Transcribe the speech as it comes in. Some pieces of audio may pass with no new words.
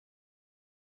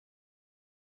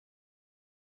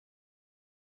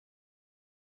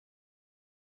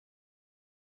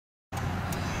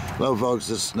Hello folks,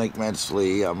 this is Snake Man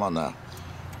Slee. I'm on the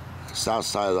south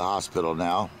side of the hospital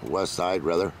now, west side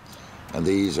rather, and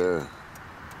these are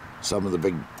some of the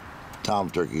big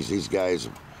tom turkeys. These guys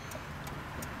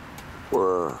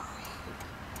were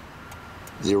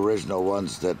the original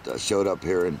ones that showed up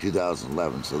here in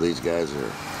 2011, so these guys are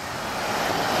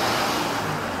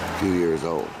a few years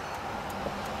old.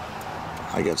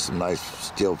 I got some nice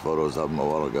still photos of them a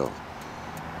while ago.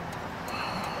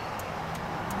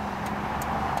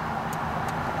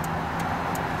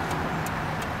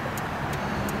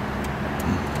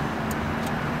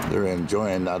 They're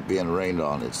enjoying not being rained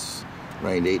on. It's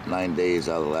rained 8-9 days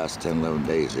out of the last 10-11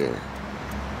 days here.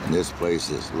 And this place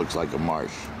looks like a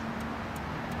marsh.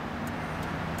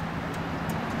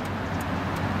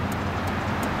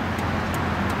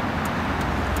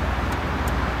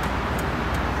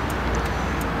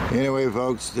 Anyway,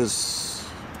 folks,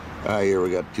 here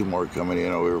we got two more coming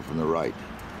in over here from the right.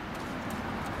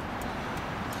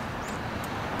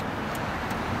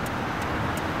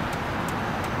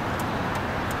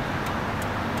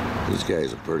 These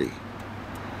guys are pretty.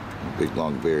 Big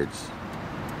long beards.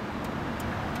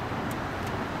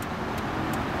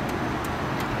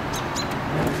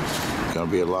 Gonna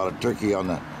be a lot of turkey on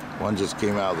the one just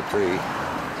came out of the tree.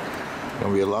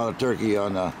 Gonna be a lot of turkey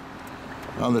on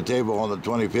the table on the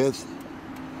 25th.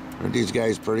 Aren't these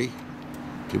guys pretty?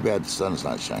 Too bad the sun's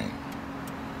not shining.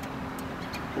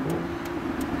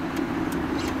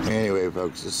 Anyway,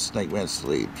 folks, this is Snake Man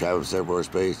Slee, Travis Air Force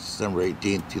Base, December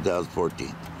 18th,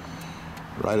 2014.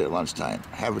 Right at lunchtime.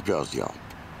 Happy trails, y'all.